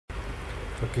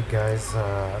Okay guys,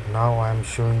 now I'm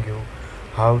showing you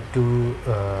how to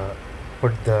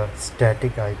put the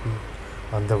static IP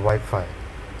on the Wi-Fi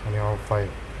on your Wi-Fi.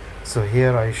 So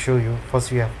here I show you.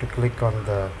 First you have to click on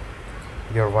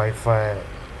your Wi-Fi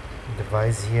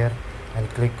device here and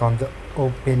click on the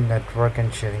Open Network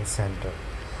and Sharing Center,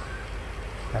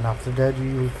 and after that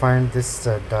you will find this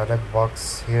dialog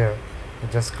box here. You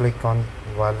just click on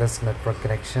wireless network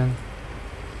connection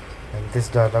and this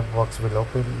dialog box will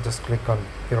open. Just click on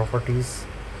properties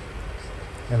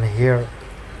and here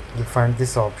you find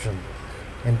this option,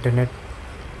 internet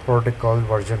protocol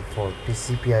version 4,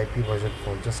 TCP IP version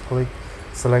 4. Just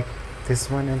select this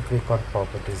one and click on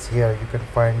properties. Here you can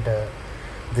find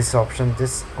this option,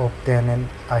 this obtain an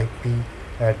IP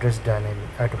address done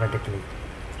automatically.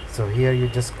 So here you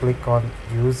just click on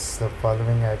use the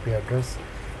following IP address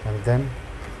and then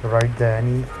write the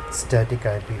any static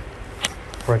IP.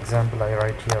 For example, I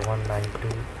write here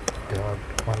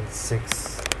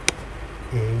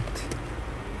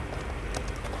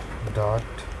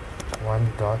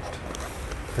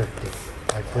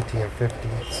 192.168.1.50. I put here 50,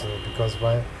 so because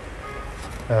why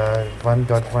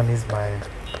 1.1 is my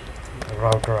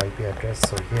router IP address,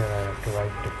 so here I have to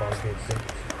write default gateway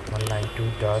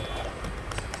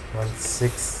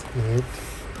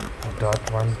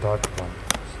 192.168.1.1.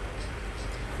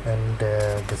 and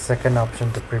the second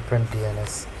option, the prevent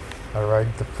DNS, I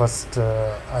write the first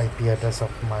IP address of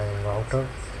my router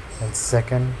and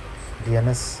second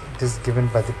DNS. It is given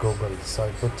by the Google, so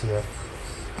I put here.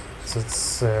 So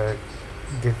it's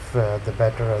give the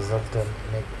better result and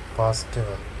make fast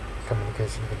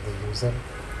communication with the user,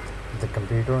 the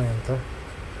computer and the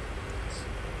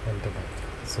internet.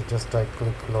 So just I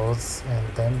click close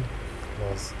and then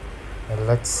close, and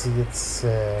let's see it's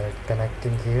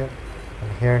connecting here.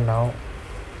 And here now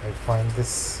I find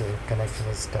this connection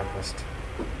is established.